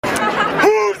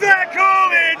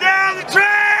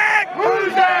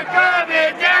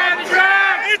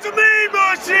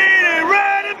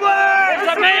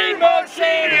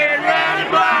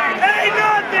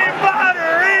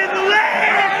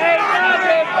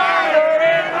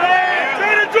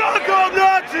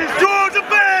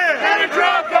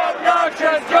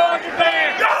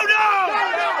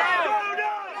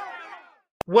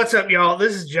What's up, y'all?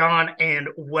 This is John and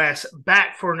Wes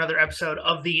back for another episode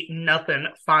of the Nothing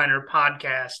Finer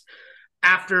podcast.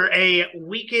 After a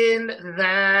weekend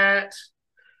that,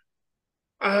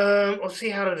 let's see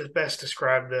how to best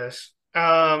describe this.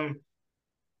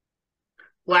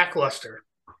 Lackluster,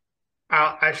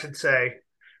 I should say.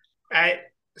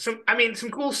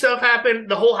 Some cool stuff happened.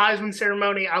 The whole Heisman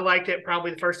ceremony, I liked it. Probably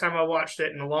the first time I watched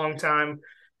it in a long time,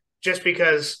 just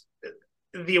because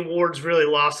the awards really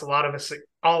lost a lot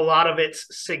of its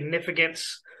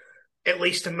significance, at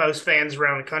least to most fans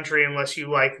around the country, unless you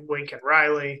like Lincoln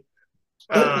Riley.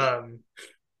 Um,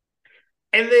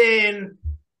 and then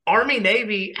Army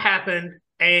Navy happened,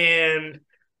 and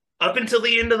up until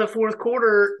the end of the fourth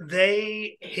quarter,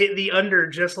 they hit the under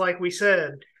just like we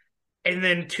said. And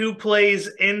then two plays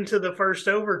into the first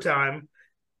overtime,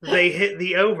 they hit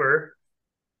the over.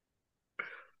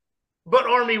 But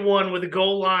Army won with a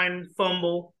goal line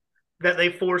fumble that they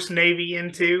forced Navy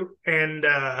into, and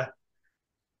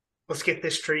let's get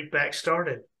this streak back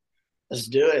started. Let's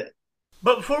do it.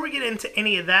 But before we get into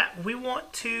any of that, we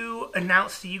want to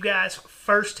announce to you guys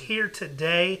first here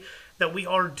today that we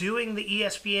are doing the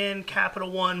ESPN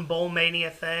Capital One Bowl Mania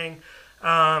thing.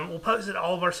 We'll post it to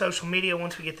all of our social media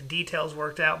once we get the details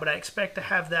worked out, but I expect to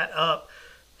have that up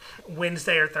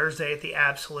Wednesday or Thursday at the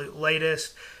absolute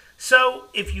latest. So,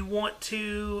 if you want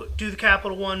to do the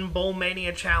Capital One Bowl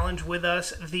Mania Challenge with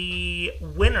us, the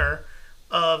winner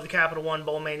of the Capital One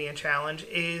Bowl Mania Challenge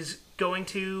is going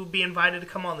to be invited to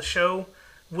come on the show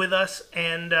with us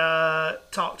and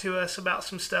talk to us about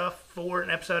some stuff for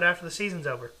an episode after the season's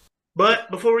over.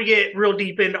 But before we get real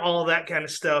deep into all that kind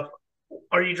of stuff,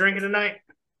 are you drinking tonight?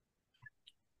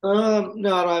 No,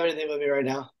 I don't have anything with me right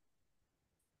now.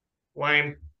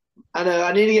 Lame. I know.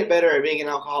 I need to get better at being an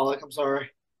alcoholic. I'm sorry.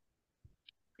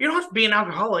 You don't have to be an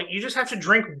alcoholic. You just have to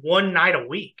drink one night a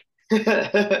week.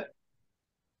 I've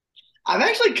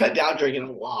actually cut down drinking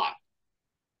a lot.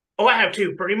 Oh, I have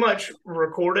too. Pretty much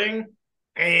recording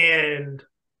and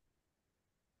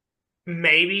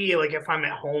maybe like if I'm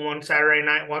at home on Saturday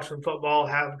night watching football,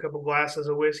 have a couple glasses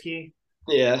of whiskey.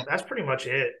 Yeah. That's pretty much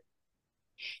it.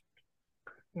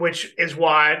 Which is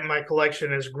why my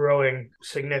collection is growing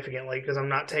significantly because I'm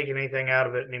not taking anything out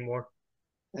of it anymore.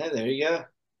 Hey, there you go.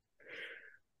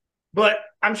 But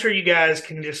I'm sure you guys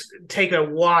can just take a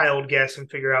wild guess and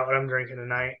figure out what I'm drinking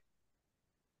tonight.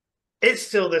 It's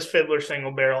still this Fiddler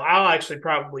Single Barrel. I'll actually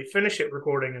probably finish it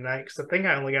recording tonight because I think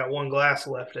I only got one glass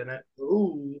left in it.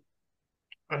 Ooh.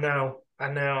 I know.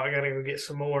 I gotta go get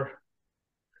some more.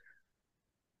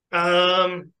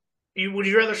 Would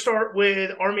you rather start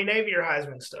with Army, Navy, or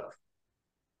Heisman stuff?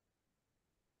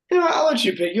 I'll let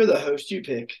you pick. You're the host. You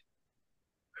pick.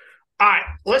 All right,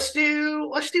 let's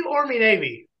do Army,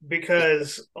 Navy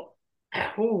because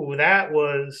that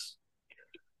was.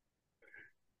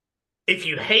 If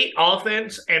you hate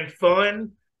offense and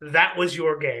fun, that was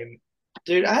your game.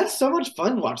 Dude, I had so much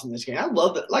fun watching this game. I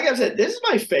love it. Like I said, this is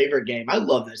my favorite game. I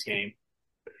love this game.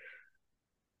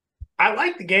 I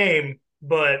like the game,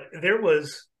 but there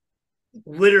was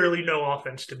literally no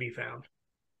offense to be found.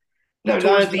 No,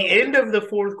 Towards the end of the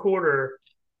fourth quarter,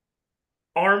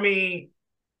 Army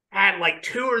had like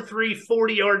 2 or 3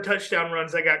 40-yard touchdown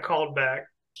runs that got called back.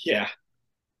 Yeah.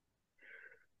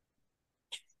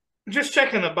 Just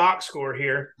checking the box score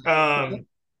here.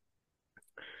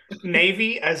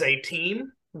 Navy as a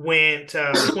team went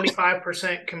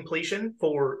 25% completion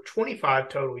for 25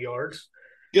 total yards.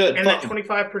 Good. And that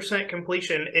 25%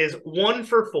 completion is 1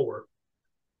 for 4.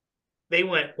 They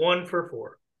went 1 for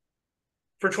 4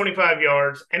 for 25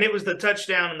 yards, and it was the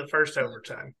touchdown in the first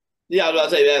overtime. Yeah, I was about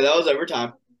to say that. That was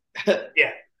overtime.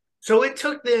 Yeah. So it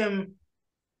took them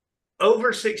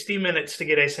over 60 minutes to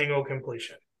get a single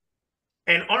completion.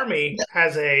 And Army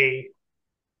has a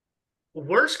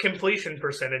worse completion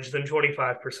percentage than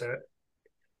 25%.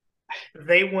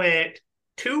 They went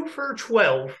 2 for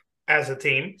 12 as a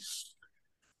team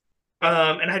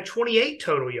and had 28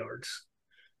 total yards.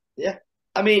 Yeah.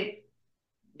 I mean,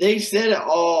 they said it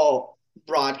all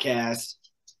broadcast.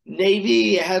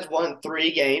 Navy has won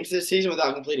 3 games this season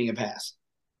without completing a pass.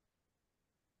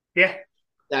 Yeah.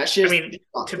 That's just,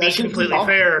 to be completely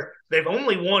fair, they've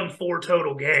only won 4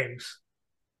 total games.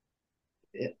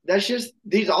 That's just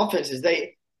these offenses.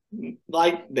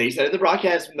 Like they said in the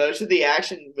broadcast, most of the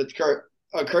action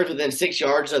occurs within 6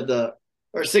 yards of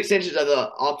 6 inches of the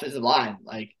offensive line.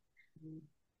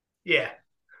 Yeah.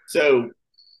 So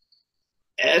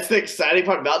that's the exciting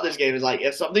part about this game is like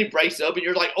if something breaks open,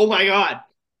 you're like, oh my God.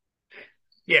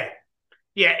 Yeah.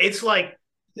 Yeah. It's like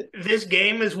this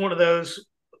game is one of those.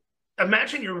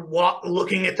 Imagine you're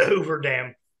looking at the Hoover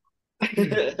Dam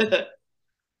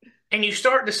and you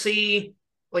start to see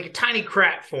like a tiny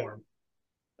crack form,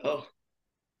 Oh.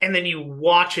 and then you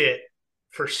watch it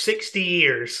for 60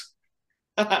 years,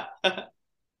 And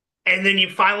and then you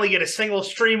finally get a single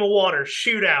stream of water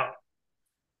shoot out,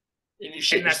 you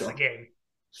shit and that's the yourself. game.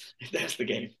 That's the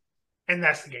game. And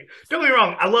that's the game. Don't get me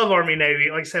wrong, I love Army Navy.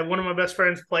 Like I said, one of my best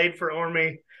friends played for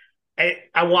Army.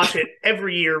 I watch it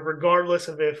every year, regardless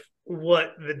of if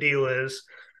what the deal is.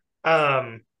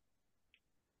 Um,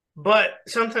 but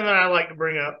something that I like to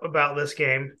bring up about this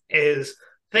game is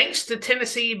thanks to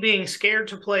Tennessee being scared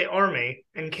to play Army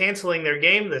and canceling their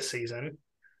game this season,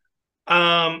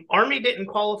 Army didn't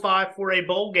qualify for a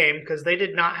bowl game because they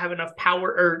did not have enough power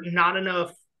or not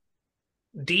enough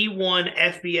D1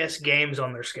 FBS games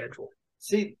on their schedule.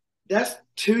 See, that's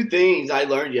two things I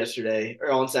learned yesterday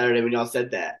or on Saturday when y'all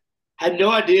said that. Had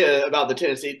no idea about the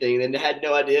Tennessee thing, and had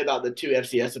no idea about the two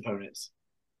FCS opponents.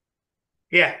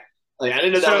 Yeah. Like I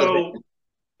didn't know that was a So,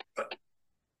 thing.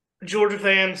 Georgia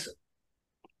fans,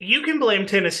 you can blame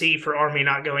Tennessee for Army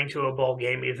not going to a bowl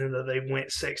game, even though they went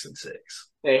 6-6.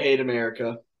 They hate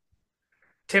America.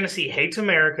 Tennessee hates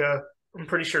America. I'm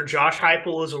pretty sure Josh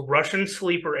Heupel is a Russian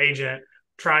sleeper agent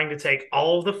trying to take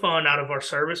all of the fun out of our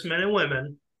servicemen and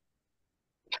women.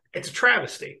 It's a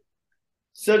travesty.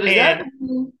 So does that And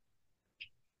mean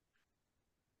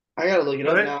I gotta look it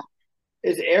up but now?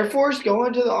 Is Air Force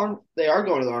going to the armed? They are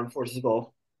going to the Armed Forces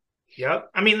Bowl. yep,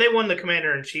 I mean they won the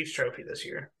Commander in Chief's trophy this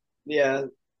year. Yeah,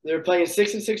 they're playing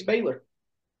 6-6 Baylor.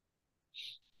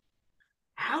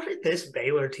 How did this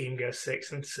Baylor team go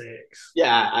 6-6?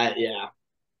 Yeah.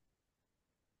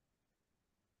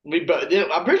 We both. Yeah,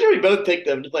 I'm pretty sure we both picked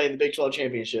them to play in the Big 12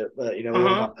 championship, but we won't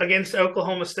talk. Against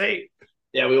Oklahoma State.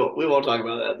 Yeah, we won't talk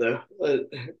about that though.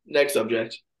 Next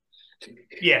subject.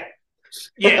 Yeah,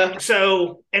 yeah.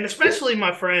 So, and especially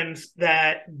my friends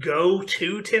that go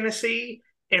to Tennessee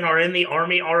and are in the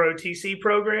Army ROTC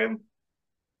program.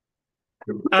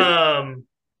 Um,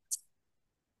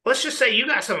 let's just say you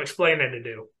got some explaining to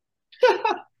do.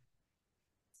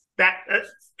 That's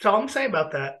all I'm saying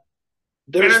about that.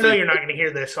 They're And I know sleep, you're not going to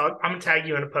hear this, so I'm going to tag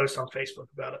you in a post on Facebook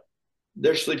about it.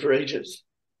 they're sleeper agents.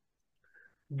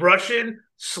 Russian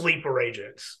sleeper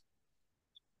agents.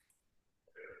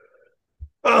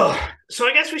 Oh, so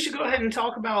I guess we should go ahead and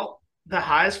talk about the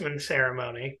Heisman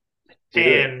ceremony Do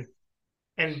it.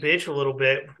 and bitch a little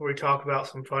bit before we talk about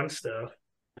some fun stuff.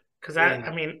 Because Yeah.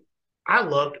 I mean, I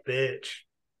loved bitch.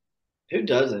 Who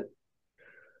doesn't?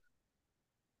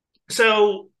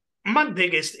 So my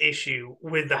biggest issue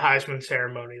with the Heisman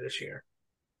ceremony this year,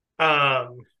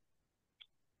 um,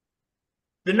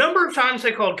 the number of times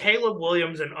they called Caleb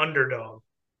Williams an underdog.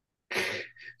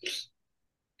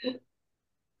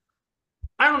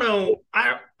 I don't know.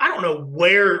 I don't know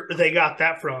where they got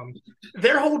that from.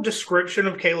 Their whole description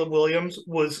of Caleb Williams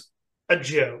was a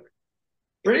joke.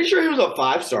 Pretty sure he was a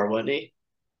 5-star, wasn't he?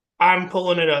 I'm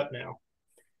pulling it up now.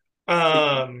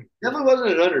 Definitely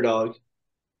wasn't an underdog.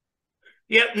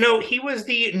 Yep, no, he was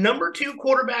the number 2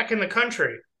 quarterback in the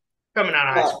country coming out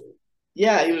of high school.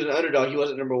 Yeah, he was an underdog. He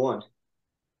wasn't number one.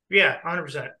 Yeah,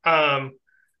 100%.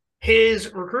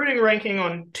 His recruiting ranking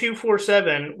on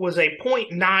 247 was a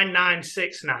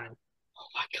 .9969. Oh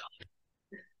my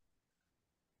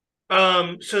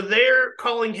god. So they're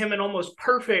calling him an almost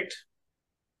perfect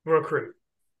recruit.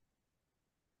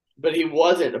 But he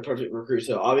wasn't a perfect recruit,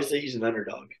 so obviously he's an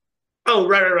underdog. Oh,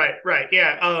 right.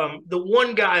 Yeah. The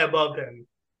one guy above him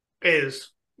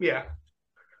is, yeah.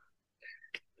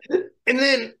 And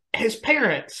then his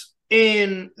parents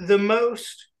in the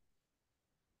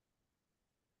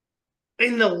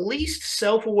least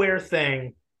self-aware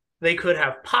thing they could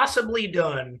have possibly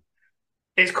done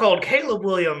is called Caleb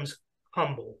Williams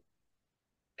humble.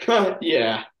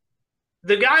 Yeah.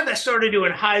 The guy that started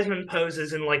doing Heisman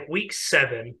poses in like week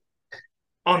 7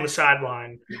 on the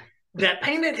sideline that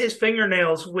painted his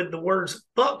fingernails with the words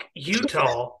 "fuck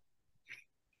Utah"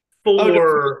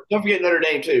 for. Don't forget Notre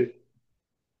Dame too.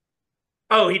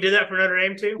 Oh, he did that for Notre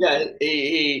Dame too. Yeah,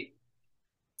 he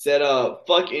said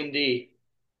fuck ND.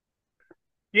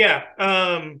 Yeah.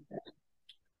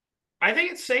 I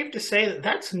think it's safe to say that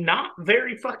that's not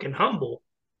very fucking humble.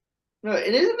 No,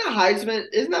 and isn't the Heisman?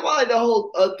 Isn't that why like the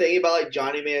whole thing about like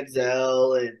Johnny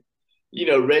Manziel and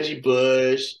Reggie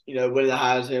Bush? Winning the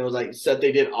Heisman was like stuff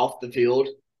they did off the field.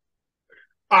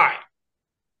 All right,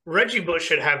 Reggie Bush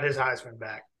should have his Heisman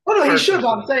back. Oh no, he should.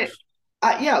 I'm saying,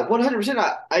 yeah,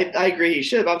 100%. I agree. He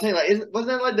should. But I'm saying like,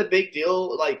 wasn't that like the big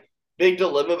deal, like big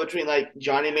dilemma between like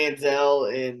Johnny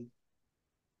Manziel and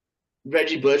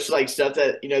Reggie Bush, like stuff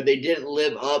that they didn't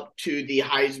live up to the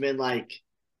Heisman like.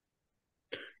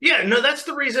 Yeah, no, that's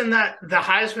the reason that the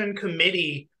Heisman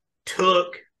committee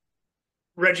took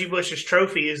Reggie Bush's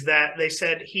trophy is that they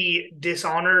said he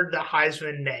dishonored the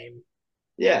Heisman name.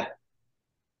 Yeah.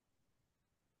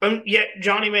 Yet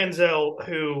Johnny Manziel,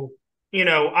 who,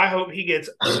 I hope he gets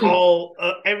all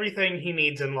everything he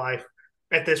needs in life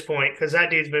at this point, because that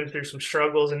dude's been through some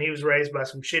struggles and he was raised by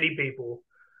some shitty people.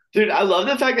 Dude, I love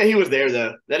the fact that he was there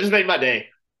though. That just made my day.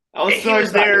 I was He so was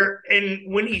excited. there, and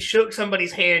when he shook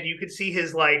somebody's hand, you could see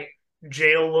his like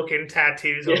jail looking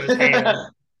tattoos on his hand, Yeah.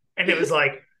 and it was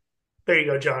like, there you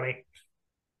go, Johnny.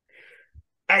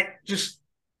 I just,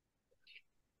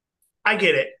 I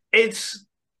get it. It's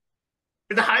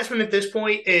the Heisman at this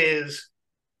point is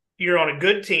you're on a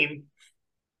good team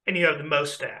and you have the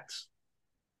most stats.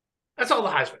 That's all the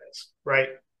Heisman is, right?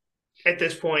 At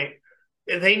this point,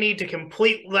 they need to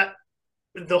complete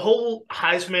the whole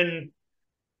Heisman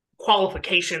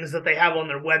qualifications that they have on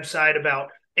their website about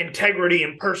integrity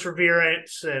and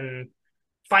perseverance and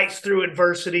fights through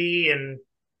adversity. And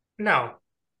no,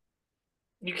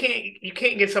 you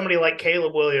can't get somebody like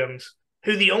Caleb Williams,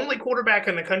 who the only quarterback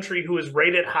in the country who was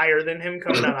rated higher than him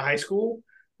coming out of high school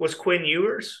was Quinn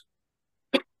Ewers.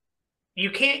 You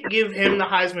can't give him the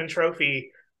Heisman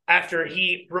Trophy after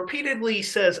he repeatedly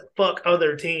says fuck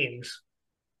other teams.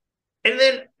 And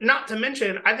then, not to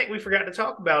mention, I think we forgot to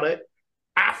talk about it.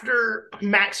 After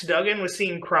Max Duggan was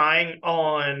seen crying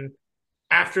on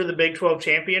after the Big 12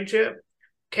 championship,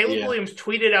 Caleb Yeah. Williams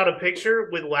tweeted out a picture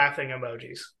with laughing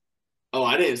emojis. Oh,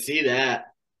 I didn't see that.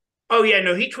 Oh, yeah,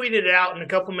 no, he tweeted it out and a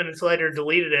couple minutes later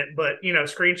deleted it, but,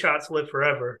 screenshots live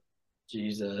forever.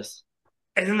 Jesus.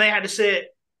 And then they had to sit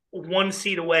one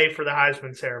seat away for the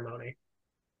Heisman ceremony.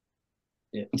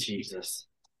 Yeah, Jesus.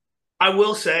 I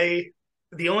will say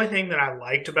the only thing that I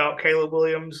liked about Caleb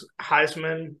Williams'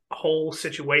 Heisman whole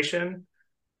situation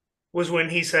was when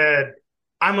he said,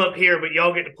 I'm up here, but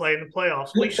y'all get to play in the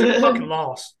playoffs. Well, you should have fucking That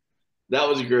lost.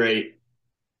 was great.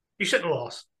 You shouldn't have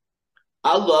lost.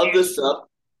 I love And, this stuff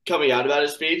coming out about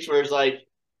his speech where it's like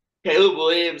Caleb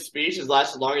Williams' speech has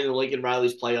lasted longer than Lincoln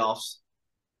Riley's playoffs,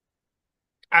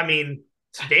 I mean,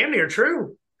 it's damn near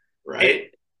true. It right?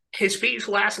 His speech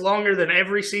lasts longer than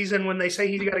every season when they say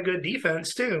he's got a good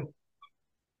defense, too.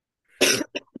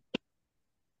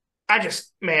 I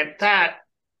just, man, that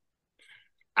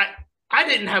I I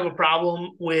didn't have a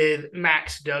problem with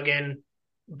Max Duggan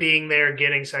being there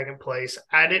getting second place.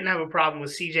 I didn't have a problem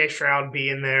with CJ Stroud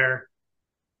being there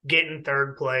getting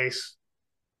third place.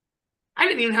 I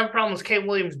didn't even have a problem with Caleb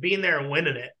Williams being there and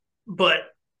winning it. But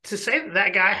to say that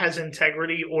that guy has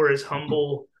integrity or is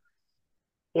humble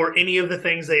or any of the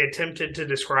things they attempted to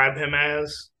describe him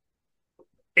as,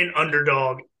 an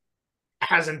underdog,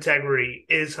 has integrity,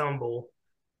 is humble,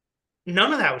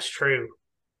 none of that was true.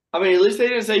 I mean, at least they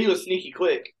didn't say he was sneaky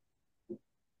quick.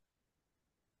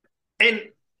 And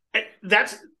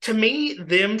that's, to me,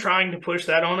 them trying to push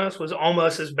that on us was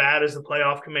almost as bad as the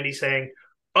playoff committee saying,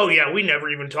 oh yeah, we never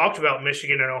even talked about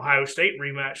Michigan and Ohio State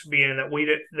rematch being that we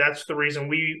did. That's the reason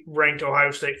we ranked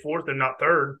Ohio State fourth and not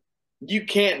third. You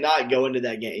can't not go into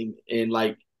that game and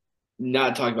like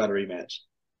not talk about a rematch.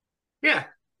 Yeah.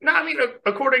 No, I mean,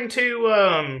 according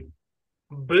to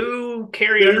Boo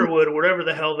Carrie Who? Underwood, or whatever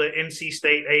the hell the NC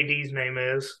State AD's name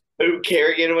is. Who?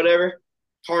 Kerrigan or whatever.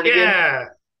 Carnigan. Yeah.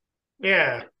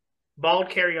 Yeah. Bald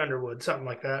Carrie Underwood, something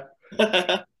like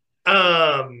that.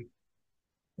 Um,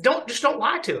 don't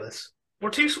lie to us. We're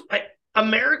too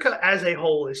America as a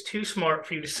whole is too smart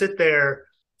for you to sit there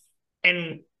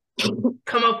and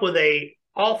come up with a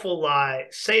awful lie,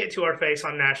 say it to our face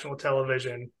on national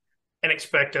television, and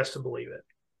expect us to believe it.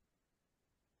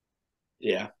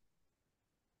 Yeah.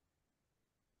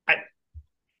 I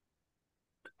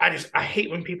I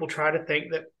hate when people try to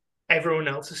think that everyone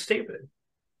else is stupid.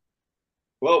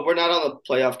 Well, we're not on the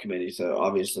playoff committee, so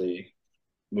obviously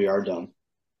we are dumb.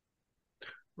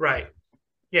 Right.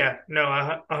 Yeah, no,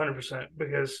 100%.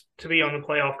 Because to be on the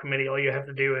playoff committee, all you have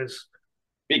to do is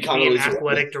Be be an Condoleezza Rice.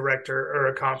 athletic director or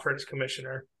a conference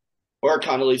commissioner. Or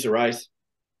Condoleezza Rice.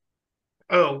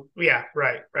 Oh, yeah,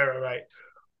 right.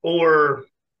 Or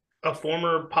a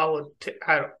former politic.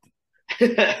 I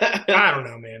don't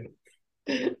know,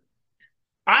 man.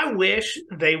 I wish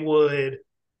they would,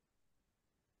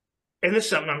 and this is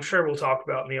something I'm sure we'll talk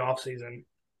about in the off season.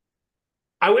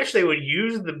 I wish they would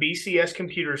use the BCS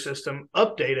computer system,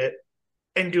 update it,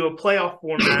 and do a playoff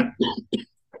format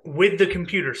with the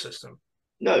computer system.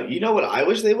 No, you know what I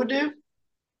wish they would do?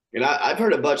 And I've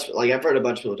heard I've heard a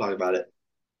bunch of people talk about it.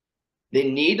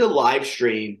 They need to live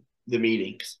stream the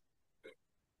meetings.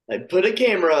 Like put a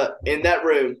camera in that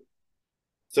room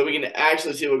so we can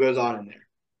actually see what goes on in there.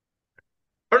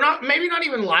 Or not, maybe not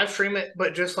even live stream it,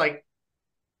 but just like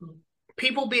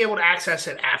people be able to access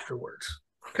it afterwards.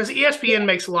 because ESPN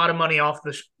makes a lot of money off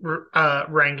the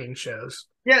ranking shows.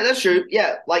 Yeah, that's true.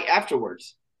 Yeah, like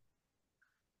afterwards.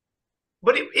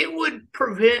 But it would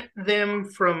prevent them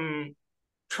from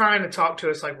trying to talk to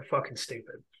us like we're fucking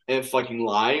stupid. And fucking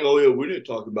lying. Oh yeah, we didn't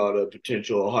talk about a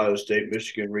potential Ohio State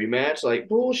Michigan rematch. Like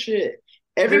bullshit.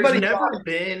 There's Everybody never thought it.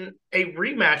 been a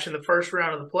rematch in the first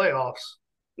round of the playoffs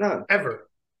No. ever.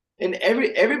 And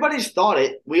everybody's thought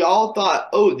it. We all thought,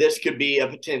 oh, this could be a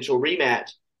potential rematch.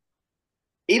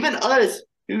 Even us,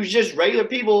 who's just regular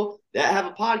people that have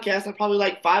a podcast that probably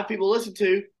like 5 people listen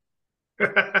to,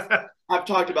 have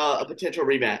talked about a potential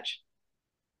rematch.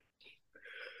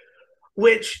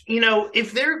 Which,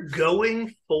 if they're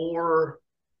going for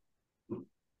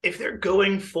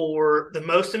the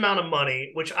most amount of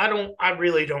money, which I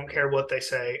really don't care what they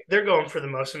say. They're going for the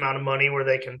most amount of money where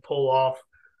they can pull off.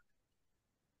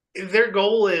 If their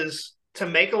goal is to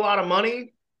make a lot of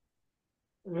money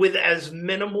with as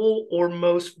minimal or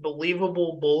most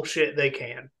believable bullshit they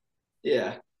can.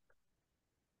 Yeah.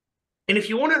 And if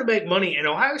you wanted to make money, an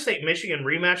Ohio State Michigan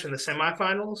rematch in the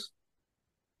semifinals,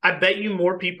 I bet you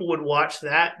more people would watch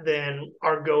that than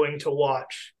are going to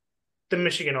watch the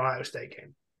Michigan Ohio State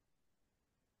game.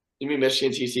 You mean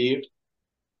Michigan TCU?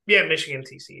 Yeah, Michigan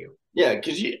TCU. Yeah,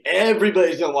 because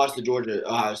everybody's gonna watch the Georgia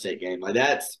Ohio State game. Like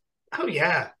that's. Oh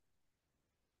yeah.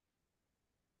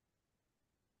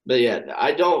 But yeah,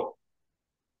 I don't.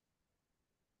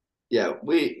 Yeah,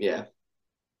 yeah.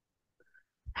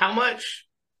 How much,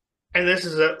 and this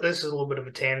is a little bit of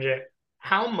a tangent.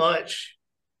 How much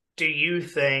do you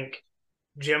think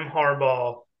Jim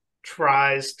Harbaugh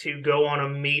tries to go on a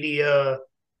media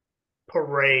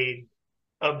parade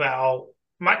about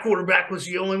my quarterback was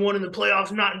the only one in the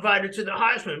playoffs not invited to the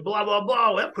Heisman, blah, blah,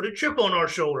 blah. That put a chip on our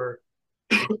shoulder.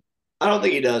 I don't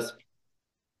think he does.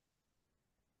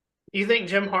 You think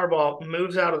Jim Harbaugh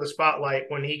moves out of the spotlight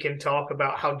when he can talk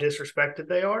about how disrespected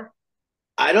they are?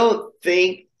 I don't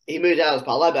think he moved out of the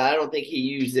spotlight, but I don't think he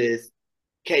uses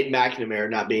Cade McNamara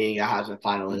not being a Heisman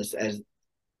finalist as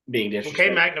being Well, Kay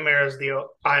disrespectful. McNamara is the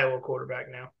Iowa quarterback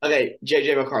now. Okay,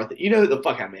 JJ McCarthy. You know who the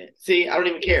fuck I meant. See, I don't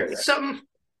even care. Some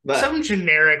But some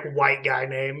generic white guy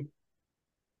name.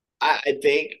 I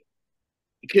think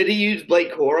could he use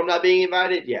Blake Corum not being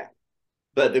invited? Yeah.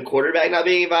 But the quarterback not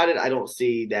being invited, I don't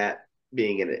see that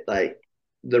being in it. Like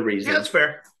the Yeah, reason. that's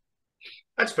fair.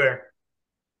 That's fair.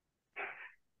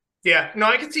 Yeah, no,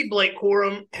 I can see Blake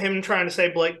Corum, him trying to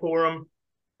say Blake Corum.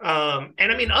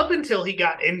 And I mean, up until he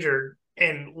got injured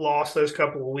and lost those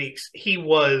couple of weeks,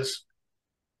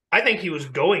 I think he was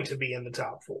going to be in the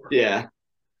top four. Yeah.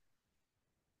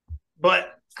 But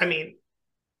I mean,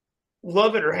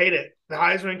 love it or hate it, the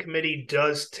Heisman committee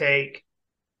does take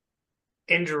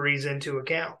injuries into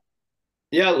account.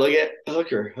 Yeah, look at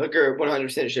Hooker. Hooker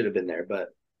 100% should have been there, but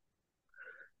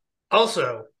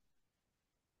Also,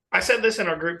 I said this in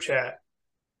our group chat.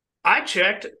 I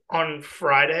checked on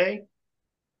Friday,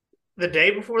 the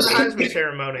day before the Heisman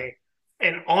ceremony,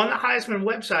 and on the Heisman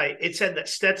website, it said that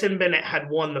Stetson Bennett had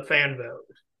won the fan vote.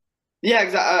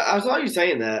 yeah, I saw you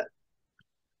saying that.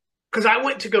 Because I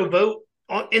went to go vote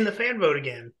in the fan vote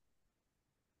again.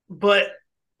 But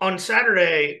on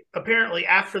Saturday, apparently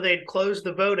after they'd closed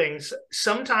the voting,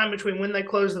 sometime between when they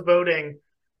closed the voting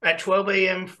at 12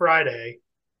 a.m. Friday,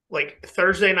 like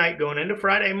Thursday night going into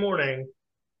Friday morning,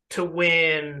 to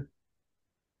when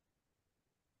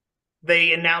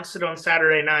they announced it on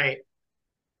Saturday night,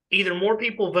 either more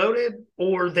people voted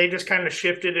or they just kind of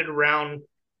shifted it around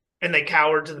and they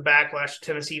cowered to the backlash of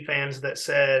Tennessee fans that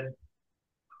said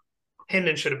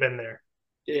Hendon should have been there.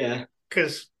 Yeah.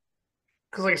 Because,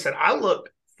 like I said, I look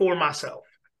for myself.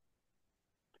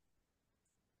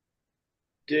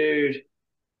 Dude,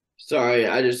 sorry,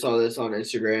 I just saw this on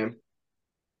Instagram.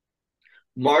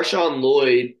 Marshawn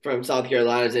Lloyd from South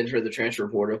Carolina has entered the transfer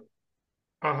portal.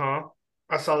 Uh huh.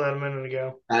 I saw that a minute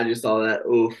ago. I just saw that.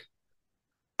 Oof.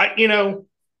 I, you know,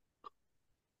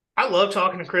 I love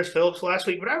talking to Chris Phillips last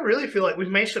week, but I really feel like we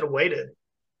may should have waited.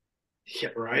 Yeah,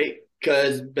 right.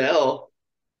 Because Bell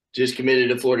just committed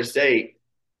to Florida State,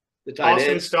 the tight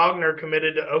Austin end. Stogner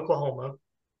committed to Oklahoma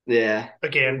Yeah.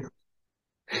 again.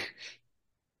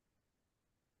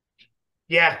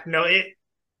 Yeah, no, it.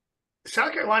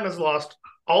 South Carolina's lost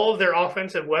all of their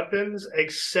offensive weapons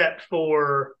except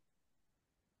for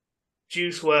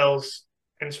Juice Wells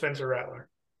and Spencer Rattler.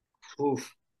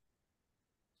 Oof.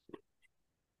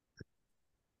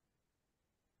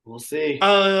 We'll see.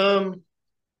 So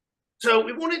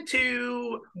we wanted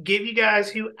to give you guys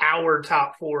who our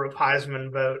top four of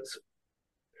Heisman votes.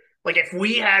 Like if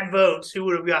we had votes, who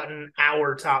would have gotten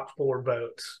our top four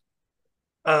votes?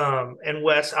 And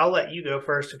Wes, I'll let you go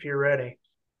first if you're ready.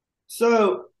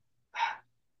 So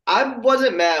I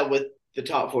wasn't mad with the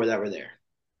top four that were there.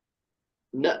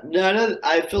 No, none of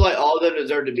I feel like all of them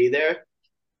deserve to be there.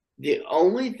 The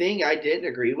only thing I didn't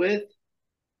agree with,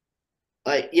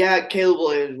 like, yeah, Caleb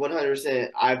Williams,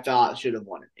 100%. I thought should have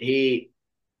won it. He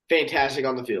fantastic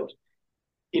on the field.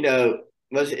 You know,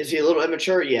 is he a little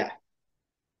immature? Yeah,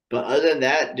 but other than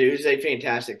that, dude's a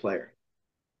fantastic player.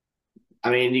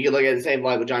 I mean, you can look at the same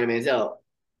light with Johnny Manziel,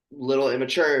 little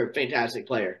immature, fantastic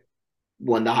player,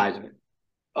 won the Heisman.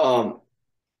 Um,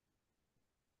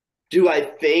 do I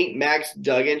think Max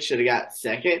Duggan should have got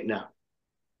second? No,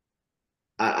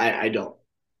 I don't.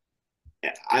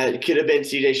 I could have been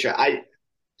CJ Stroud.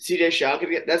 CJ Stroud could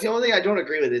get. That's the only thing I don't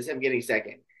agree with is him getting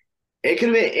second. It could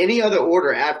have been any other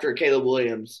order after Caleb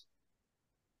Williams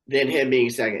than him being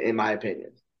second, in my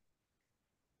opinion.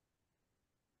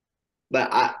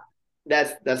 But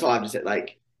that's all I have to say.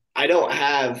 Like, I don't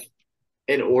have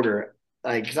an order.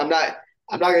 Like, because I'm not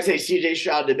gonna say CJ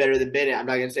Stroud did better than Bennett. I'm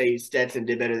not gonna say Stetson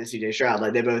did better than CJ Stroud.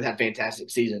 Like, they both had fantastic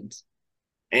seasons,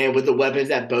 and with the weapons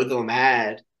that both of them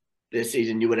had this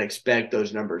season, you would expect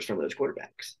those numbers from those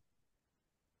quarterbacks.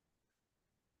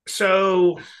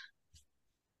 So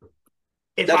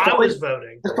if That's I probably was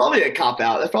voting, that's probably a cop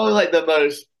out. That's probably like the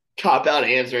most cop out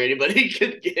answer anybody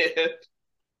could give.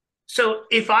 so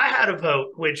if I had a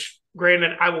vote, which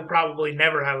granted I will probably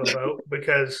never have a vote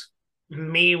because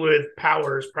me with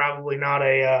power is probably not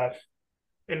a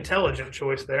intelligent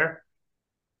choice there.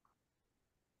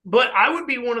 But I would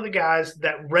be one of the guys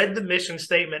that read the mission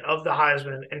statement of the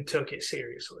Heisman and took it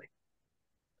seriously.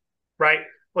 Right?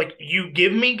 Like you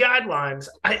give me guidelines.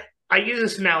 I use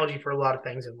this analogy for a lot of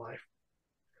things in life.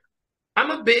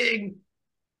 I'm a big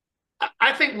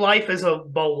I think life is a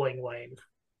bowling lane,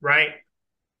 right?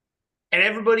 And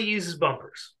everybody uses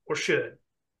bumpers or should.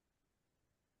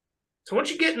 So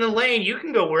once you get in the lane, you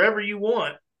can go wherever you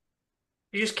want.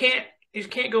 You just can't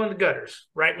go in the gutters,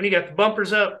 right? When you got the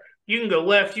bumpers up, you can go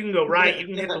left, you can go right, you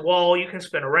can hit the wall, you can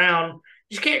spin around.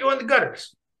 You just can't go in the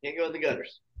gutters. Can't go in the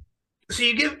gutters. So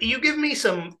you give me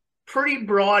some pretty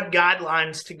broad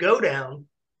guidelines to go down,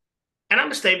 and I'm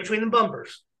gonna stay between the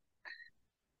bumpers.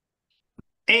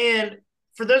 And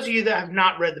for those of you that have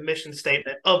not read the mission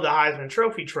statement of the Heisman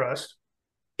Trophy Trust,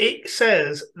 it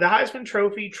says the Heisman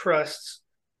Trophy Trust's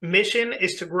mission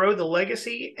is to grow the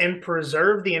legacy and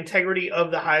preserve the integrity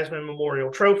of the Heisman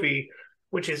Memorial Trophy,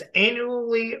 which is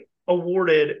annually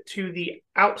awarded to the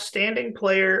outstanding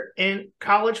player in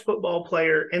college football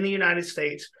player in the United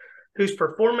States whose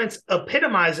performance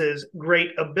epitomizes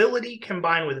great ability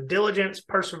combined with diligence,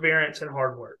 perseverance, and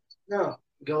hard work. No,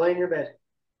 go lay in your bed.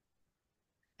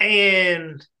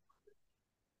 And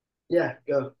yeah,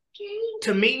 go.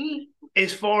 To me,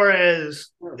 as far as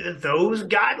those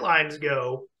guidelines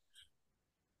go,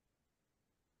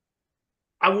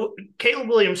 Caleb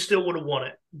Williams still would have won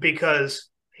it because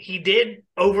he did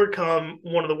overcome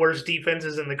one of the worst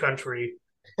defenses in the country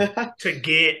to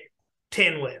get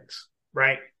 10 wins,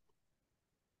 right?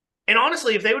 And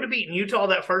honestly, if they would have beaten Utah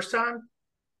that first time,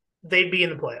 they'd be in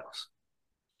the playoffs.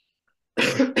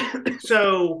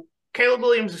 So Caleb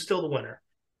Williams is still the winner.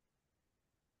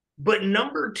 But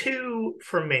number two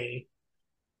for me,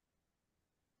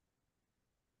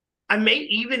 I may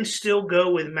even still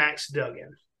go with Max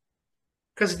Duggan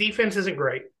because defense isn't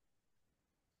great.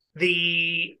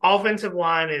 The offensive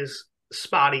line is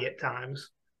spotty at times.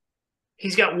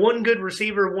 He's got one good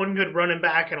receiver, one good running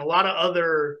back, and a lot of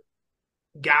other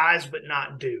guys, but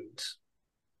not dudes.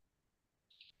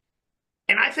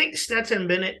 And I think Stetson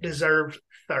Bennett deserved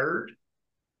third.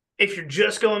 If you're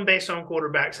just going based on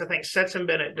quarterbacks, I think Stetson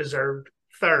Bennett deserved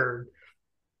third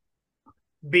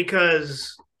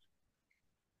because,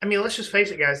 I mean, let's just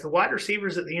face it, guys. The wide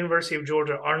receivers at the University of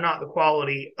Georgia are not the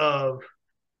quality of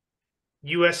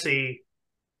USC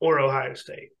or Ohio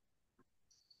State.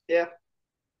 Yeah.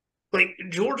 Like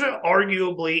Georgia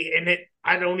arguably, and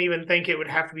I don't even think it would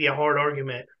have to be a hard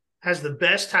argument, has the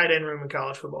best tight end room in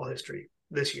college football history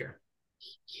this year.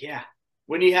 Yeah.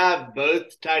 When you have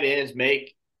both tight ends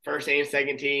make first and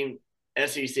second team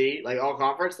SEC, like all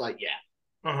conference, like,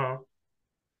 yeah. Uh-huh.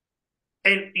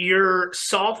 And your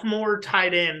sophomore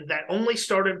tight end that only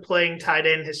started playing tight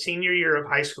end his senior year of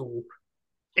high school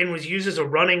and was used as a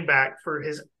running back for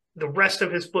the rest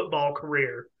of his football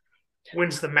career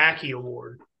wins the Mackey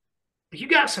Award. You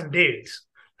got some dudes.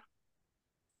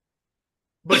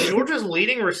 But Georgia's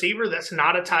leading receiver that's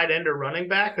not a tight end or running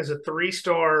back is a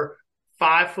 3-star,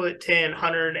 5'10",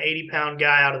 180-pound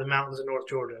guy out of the mountains of North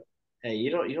Georgia. Hey,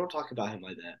 you don't talk about him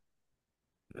like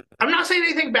that. I'm not saying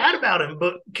anything bad about him,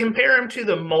 but compare him to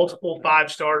the multiple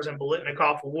 5 stars and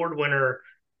Biletnikoff Award winner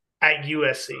at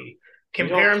USC.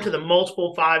 Compare him to the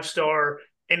multiple 5-star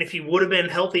And if he would have been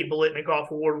healthy, Biletnikoff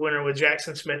Award winner with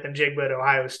Jackson Smith and Jigba at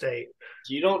Ohio State.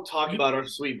 You don't talk You, about our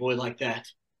sweet boy like that.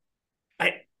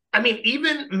 I, I mean,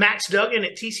 even Max Duggan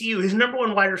at TCU, his number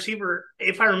one wide receiver,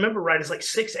 if I remember right, is like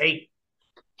 6'8".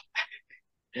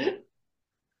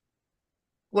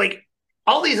 Like,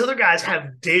 all these other guys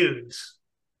have dudes.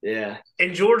 Yeah.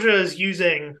 And Georgia is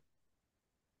using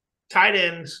tight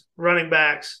ends, running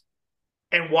backs,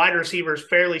 and wide receivers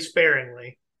fairly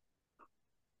sparingly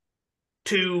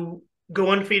to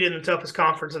go undefeated in the toughest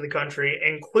conference in the country,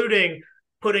 including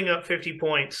putting up 50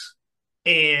 points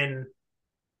in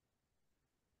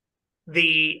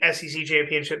the SEC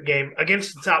championship game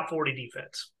against the top 40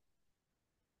 defense.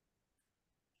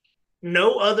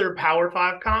 No other Power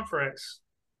 5 conference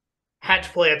had to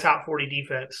play a top 40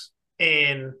 defense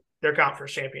in their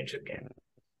conference championship game.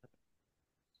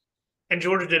 And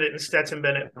Georgia did it, and Stetson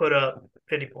Bennett put up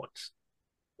 50 points.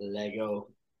 Lego.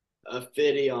 A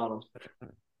 50 on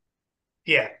them.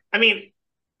 Yeah. I mean,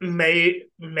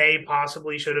 May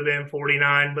possibly should have been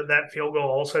 49, but that field goal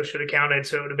also should have counted,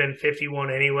 so it would have been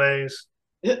 51 anyways.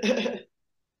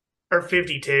 Or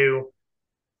 52.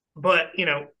 But,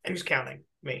 who's counting?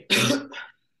 Me.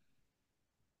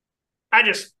 I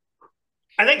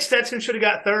think Stetson should have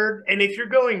got third. And if you're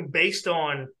going based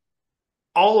on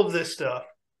all of this stuff,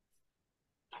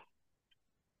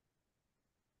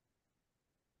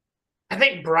 I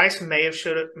think Bryce May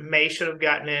should have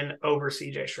gotten in over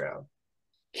CJ Stroud.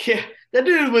 Yeah, that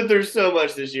dude went through so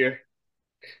much this year.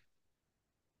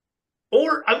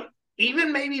 Or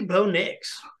even maybe Bo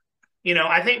Nix.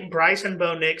 I think Bryce and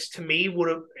Bo Nix to me would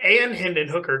have, and Hendon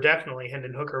Hooker, definitely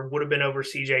Hendon Hooker would have been over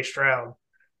CJ Stroud.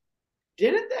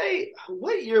 Didn't they?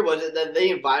 What year was it that they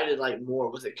invited like more?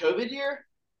 Was it COVID year?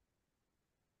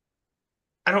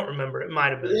 I don't remember. It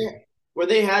might have been. Where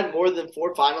they had more than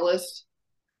 4 finalists?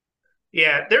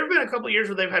 Yeah, there have been a couple of years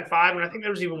where they've had 5, and I think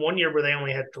there was even one year where they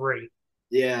only had 3.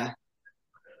 Yeah.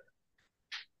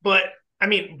 But, I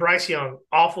mean, Bryce Young,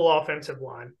 awful offensive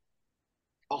line.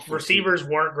 Awful Receivers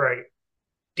weren't great.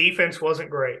 Defense wasn't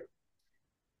great.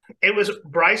 It was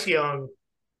Bryce Young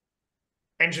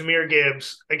and Jahmyr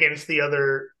Gibbs against the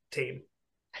other team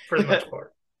for the most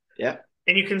part. Yeah.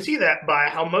 And you can see that by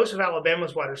how most of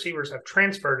Alabama's wide receivers have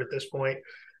transferred at this point,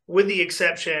 with the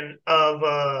exception of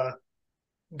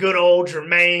good old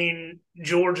Jermaine,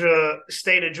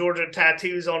 state of Georgia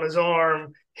tattoos on his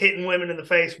arm, hitting women in the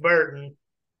face, Burton.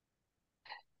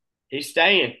 He's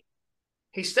staying.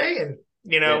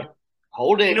 Yeah.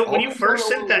 When you first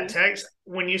sent that text,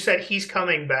 when you said he's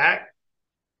coming back,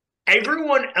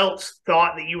 everyone else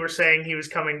thought that you were saying he was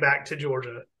coming back to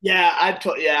Georgia. Yeah, I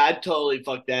totally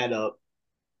fucked that up.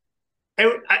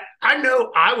 And I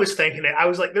know I was thinking it. I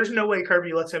was like, there's no way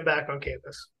Kirby lets him back on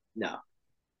campus. No.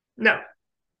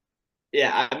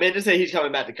 Yeah, I meant to say he's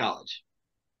coming back to college.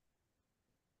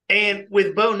 And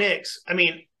with Bo Nix, I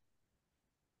mean,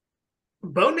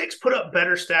 Bo Nix put up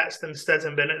better stats than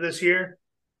Stetson Bennett this year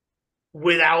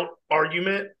without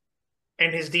argument,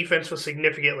 and his defense was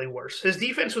significantly worse. His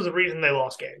defense was the reason they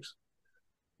lost games.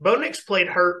 Bo Nix played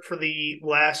hurt for the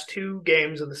last 2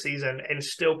 games of the season and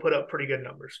still put up pretty good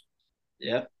numbers.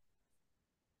 Yeah.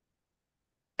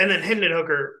 And then Hendon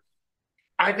Hooker,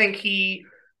 I think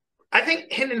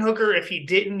Hendon Hooker, if he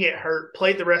didn't get hurt,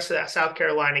 played the rest of that South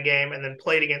Carolina game and then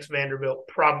played against Vanderbilt,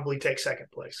 probably take second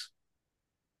place.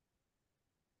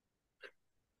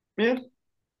 Yeah.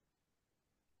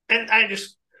 And I'm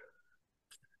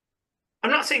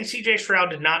not saying CJ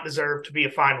Stroud did not deserve to be a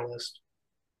finalist,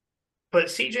 but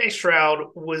CJ Stroud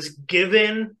was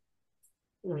given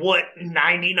what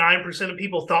 99% of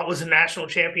people thought was a national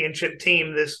championship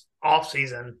team this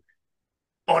offseason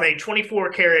on a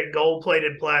 24-karat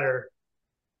gold-plated platter,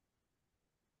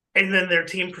 and then their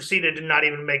team proceeded to not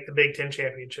even make the Big Ten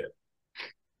championship.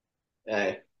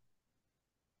 Hey.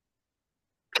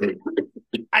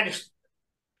 I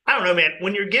don't know, man.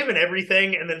 When you're given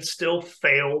everything and then still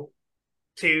fail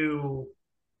to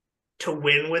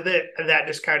win with it, that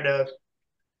just kind of,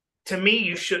 to me,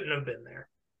 you shouldn't have been there.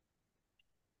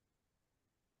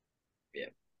 Yeah.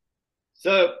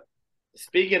 So,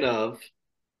 speaking of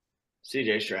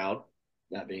CJ Stroud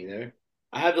not being there,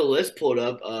 I have the list pulled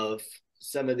up of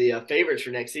some of the favorites for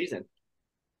next season.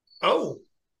 Oh,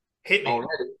 hit me.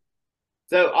 Already.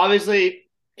 So, obviously,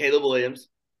 Caleb Williams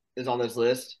is on this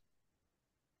list.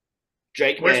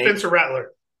 Where's Spencer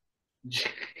Rattler?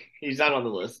 He's not on the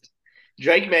list.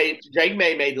 Drake May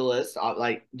made the list.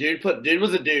 Dude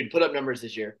was a dude. Put up numbers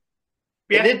this year.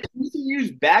 Yeah. And then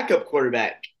TCU's backup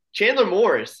quarterback, Chandler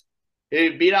Morris,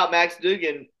 who beat out Max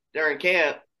Duggan during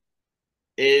camp,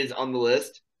 is on the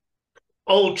list.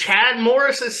 Oh, Chad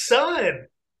Morris's son.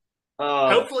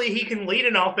 Um, Hopefully, he can lead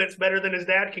an offense better than his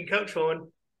dad can coach one.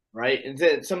 right, and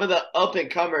then some of the up and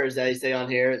comers that they say on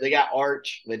here, they got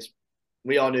Arch, which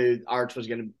we all knew Arch was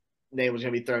gonna name was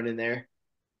gonna be thrown in there.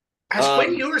 Has Quinn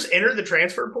Um, Ewers entered the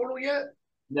transfer portal yet?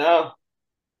 no,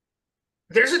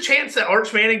 There's a chance that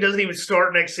Arch Manning doesn't even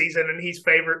start next season, and he's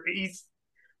favored. He's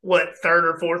what, third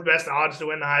or fourth best odds to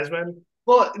win the Heisman?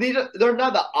 well, they're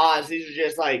not the odds. These are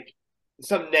just like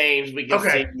some names we can see.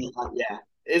 Okay, Yeah,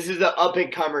 this is the up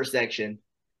and comer section.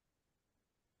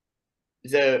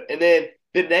 So, and then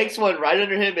the next one right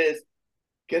under him is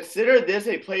consider this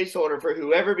a placeholder for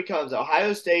whoever becomes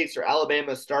Ohio State's or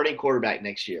Alabama's starting quarterback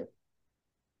next year.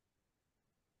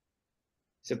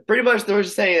 So pretty much they're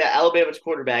just saying that Alabama's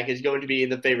quarterback is going to be in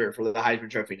the favorite for the Heisman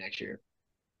Trophy next year.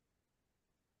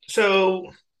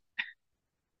 so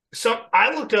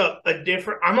I looked up a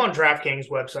different. I'm on DraftKings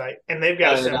website, and they've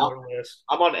got a No, similar list.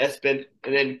 I'm on Espen,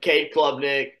 and then Cade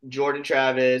Klubnik, Jordan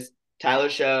Travis, Tyler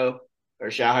Show,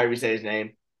 or Show, however you say his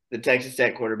name, the Texas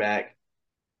Tech quarterback.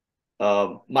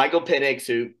 Michael Penix,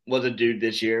 who was a dude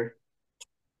this year.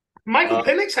 Michael Uh,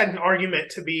 Penix had an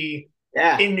argument to be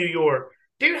yeah, in New York.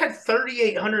 Dude had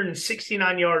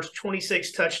 3,869 yards,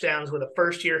 26 touchdowns with a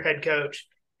first-year head coach,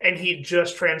 and he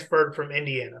just transferred from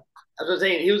Indiana. I was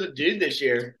saying he was a dude this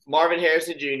year. Marvin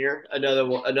Harrison Jr.,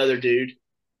 another dude.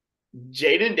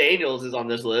 Jaden Daniels is on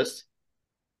this list.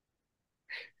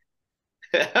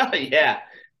 Yeah.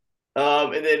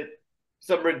 And then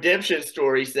some redemption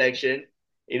story section.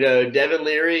 Devin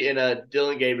Leary and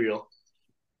Dylan Gabriel.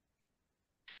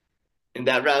 And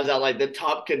that rounds out like the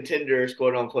top contenders,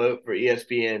 quote unquote, for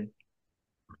ESPN.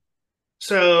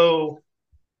 So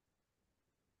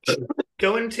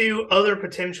going to other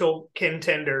potential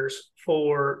contenders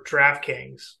for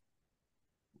DraftKings.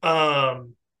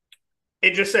 Um,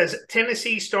 it just says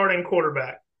Tennessee starting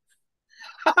quarterback.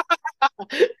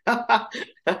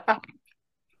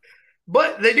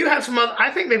 But they do have some other,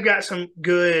 I think they've got some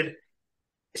good,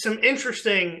 some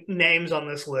interesting names on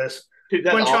this list. Dude,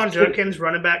 that's Quinshon awesome. Judkins,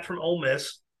 running back from Ole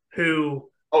Miss, who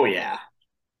Oh yeah.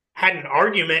 had an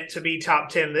argument to be top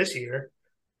 10 this year.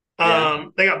 Yeah.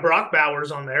 They got Brock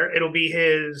Bowers on there. It'll be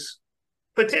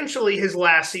potentially his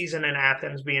last season in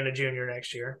Athens, being a junior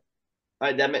next year. All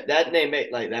right, that name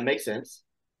that makes sense.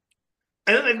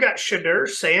 And then they've got Shadur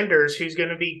Sanders, who's going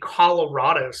to be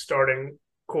Colorado's starting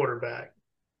quarterback.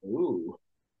 Ooh.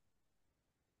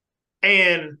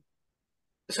 And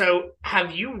so,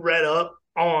 have you read up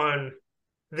on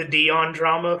the Dion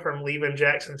drama from leaving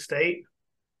Jackson State?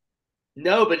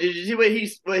 No, but did you see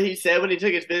what he said when he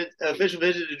took his official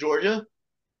visit to Georgia?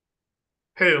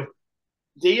 Who?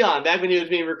 Dion, back when he was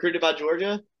being recruited by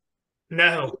Georgia.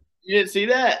 No, You didn't see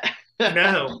that?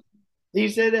 no. He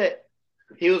said that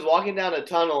he was walking down a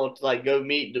tunnel to like go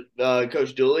meet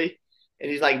Coach Dooley,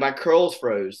 and he's like, my curls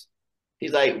froze.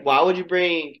 He's like, why would you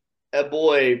bring a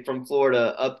boy from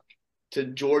Florida up to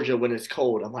Georgia when it's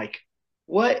cold? I'm like,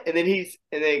 what? And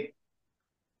then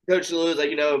Coach Dooley was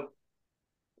like,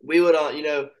 we would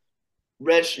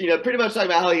pretty much talking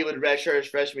about how he would redshirt his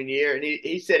freshman year, and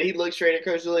he said he looked straight at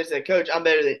Coach Dooley and said, Coach, I'm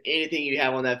better than anything you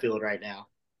have on that field right now.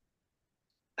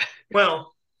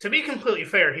 Well, to be completely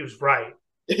fair, he was right.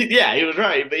 Yeah, he was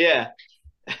right, but yeah,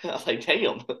 I was like,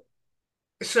 damn.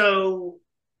 So,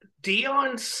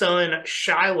 Dion's son,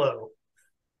 Shiloh,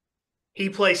 he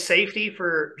plays safety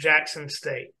for Jackson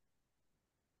State.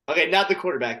 Okay, not the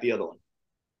quarterback, the other one.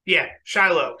 Yeah,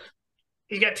 Shiloh.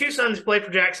 He's got two sons who play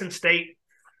for Jackson State.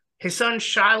 His son,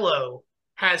 Shiloh,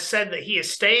 has said that he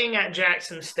is staying at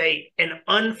Jackson State and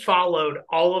unfollowed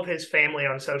all of his family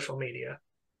on social media.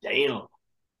 Damn.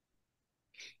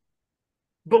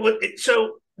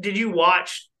 So, did you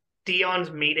watch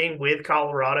Dion's meeting with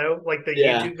Colorado, like the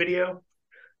Yeah. YouTube video?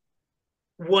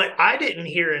 What I didn't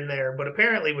hear in there, but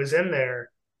apparently was in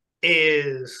there,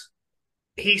 is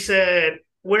he said,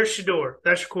 "Where's Shador?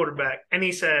 That's your quarterback." And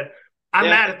he said, "I'm Yeah.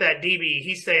 mad at that DB.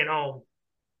 He's staying home."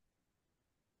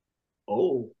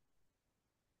 Oh.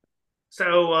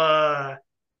 So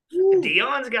Woo.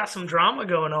 Dion's got some drama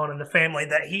going on in the family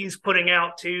that he's putting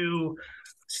out to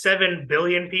 7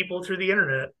 billion people through the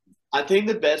internet. I think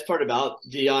the best part about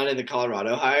Dion and the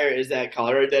Colorado hire is that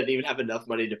Colorado doesn't even have enough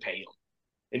money to pay him,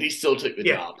 and he still took the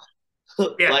Yeah. job.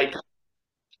 Yeah. Like,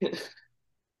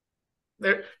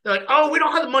 they're like, "Oh, we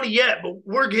don't have the money yet, but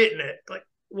we're getting it." Like,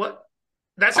 what?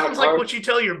 That sounds like what you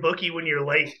tell your bookie when you're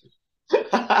late.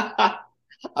 I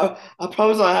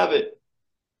promise I'll have it.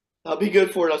 I'll be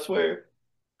good for it, I swear.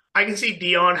 I can see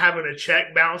Dion having a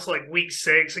check bounce like week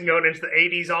 6 and going into the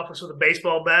AD's office with a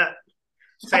baseball bat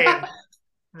saying,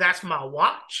 "That's my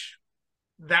watch.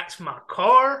 That's my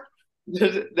car."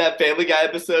 That Family Guy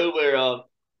episode where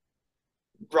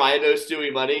Brian owes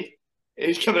Stewie money. And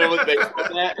he's coming in with a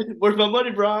baseball bat. Where's my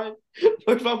money, Brian?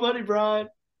 Where's my money, Brian?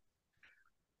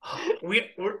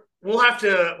 We'll have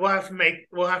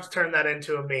to turn that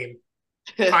into a meme.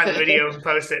 Find the video and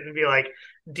post it and be like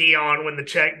Dion when the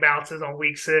check bounces on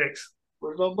week 6.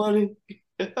 Where's my money?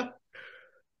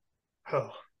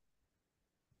 Oh.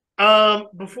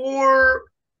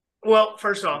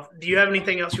 First off, do you have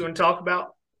anything else you want to talk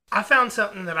about? I found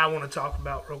something that I want to talk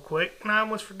about real quick, and I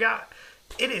almost forgot.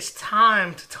 It is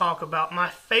time to talk about my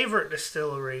favorite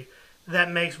distillery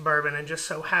that makes bourbon and just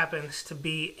so happens to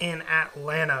be in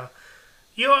Atlanta.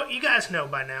 You guys know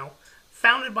by now,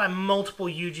 founded by multiple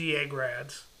UGA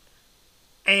grads.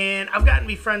 And I've gotten to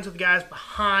be friends with guys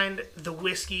behind the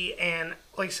whiskey, and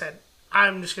like I said,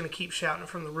 I'm just going to keep shouting it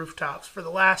from the rooftops. For the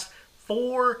last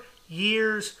 4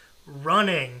 years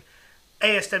running,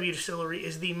 ASW Distillery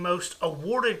is the most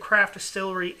awarded craft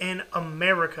distillery in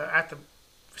America at the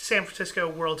San Francisco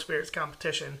World Spirits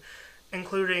Competition,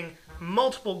 including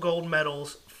multiple gold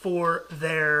medals for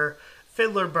their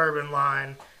Fiddler Bourbon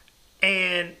line.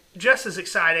 And just as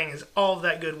exciting as all of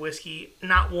that good whiskey,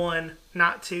 not 1,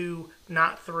 not 2,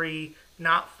 not 3,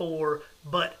 not 4,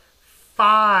 but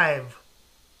 5.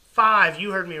 5,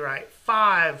 you heard me right,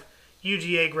 5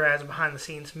 UGA grads behind the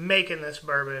scenes making this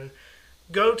bourbon.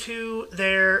 Go to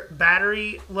their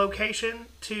Battery location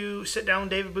to sit down with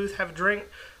David Booth, have a drink,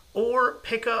 or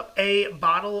pick up a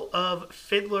bottle of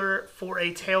Fiddler for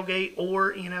a tailgate,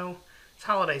 or, it's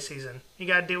holiday season. You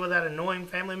got to deal with that annoying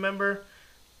family member.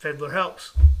 Fiddler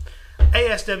helps.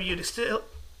 ASW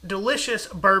delicious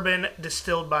bourbon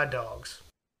distilled by dogs.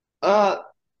 No,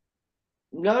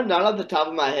 not off the top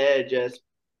of my head. Just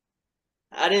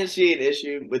I didn't see an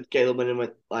issue with Caleb winning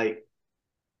with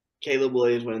Caleb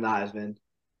Williams winning the Heisman.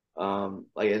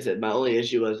 Like I said, my only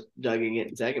issue was Doug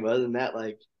getting second. But other than that,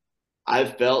 I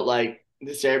felt like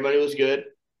the ceremony was good.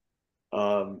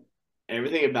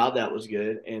 Everything about that was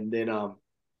good. And then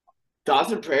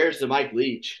thoughts and prayers to Mike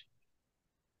Leach.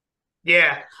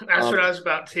 Yeah, that's what I was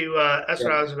about to. What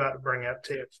I was about to bring up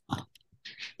too.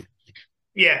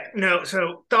 Yeah, no.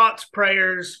 So thoughts,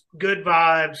 prayers, good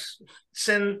vibes.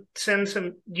 Send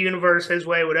some universe his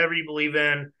way, whatever you believe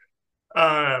in.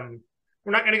 We're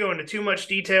not going to go into too much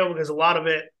detail because a lot of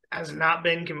it has not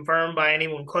been confirmed by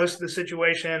anyone close to the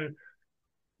situation.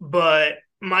 But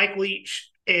Mike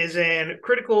Leach is in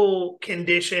critical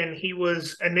condition. He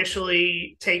was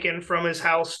initially taken from his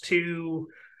house to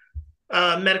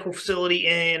a medical facility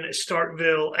in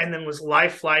Starkville and then was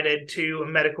life flighted to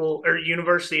a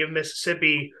University of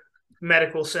Mississippi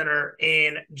Medical Center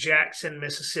in Jackson,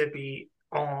 Mississippi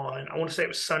on, I want to say it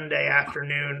was Sunday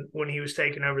afternoon when he was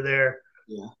taken over there.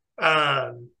 Yeah.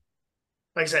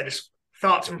 Like I said, just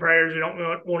thoughts and prayers. We don't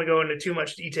want to go into too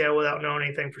much detail without knowing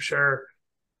anything for sure,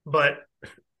 but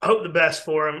I hope the best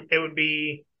for him. It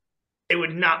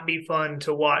would not be fun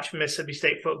to watch Mississippi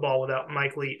State football without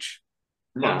Mike Leach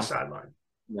on the sideline.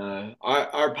 No,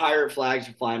 our pirate flags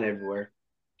are flying everywhere.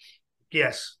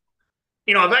 Yes.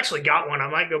 I've actually got one. I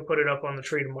might go put it up on the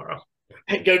tree tomorrow.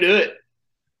 Hey, go do it.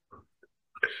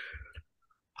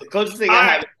 The closest thing I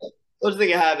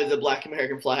have is a Black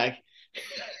American flag.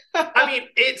 I mean,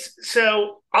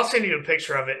 I'll send you a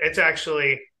picture of it. It's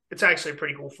actually a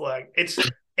pretty cool flag.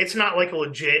 It's not like a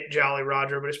legit Jolly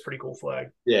Roger, but it's a pretty cool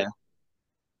flag. Yeah.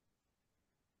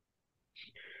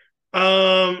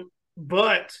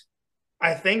 But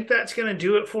I think that's going to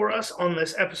do it for us on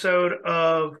this episode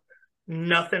of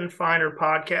Nothing Finer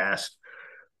Podcast.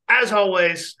 As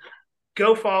always,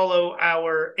 go follow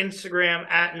our Instagram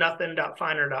at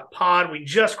nothing.finer.pod. We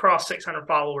just crossed 600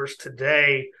 followers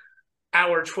today.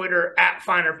 Our Twitter at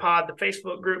FinerPod, the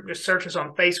Facebook group, just search us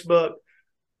on Facebook.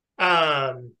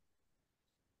 And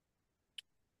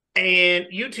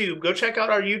YouTube, go check out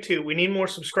our YouTube. We need more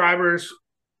subscribers,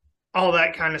 all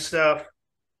that kind of stuff.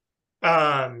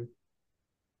 But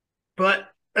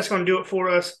that's going to do it for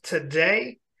us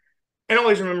today. And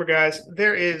always remember, guys,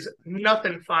 there is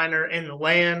nothing finer in the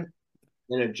land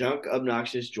than a drunk,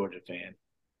 obnoxious Georgia fan.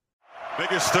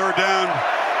 Biggest third down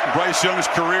in Bryce Young's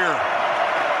career.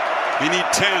 You need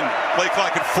 10. Play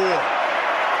clock at 4.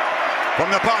 From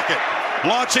the pocket.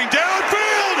 Launching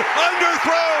downfield.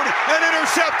 Underthrown and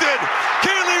intercepted.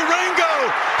 Keely Ringo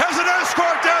has an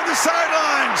escort down the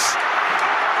sidelines.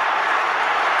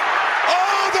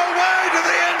 All the way to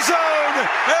the end zone.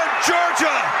 And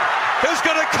Georgia is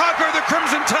going to conquer the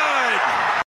Crimson Tide.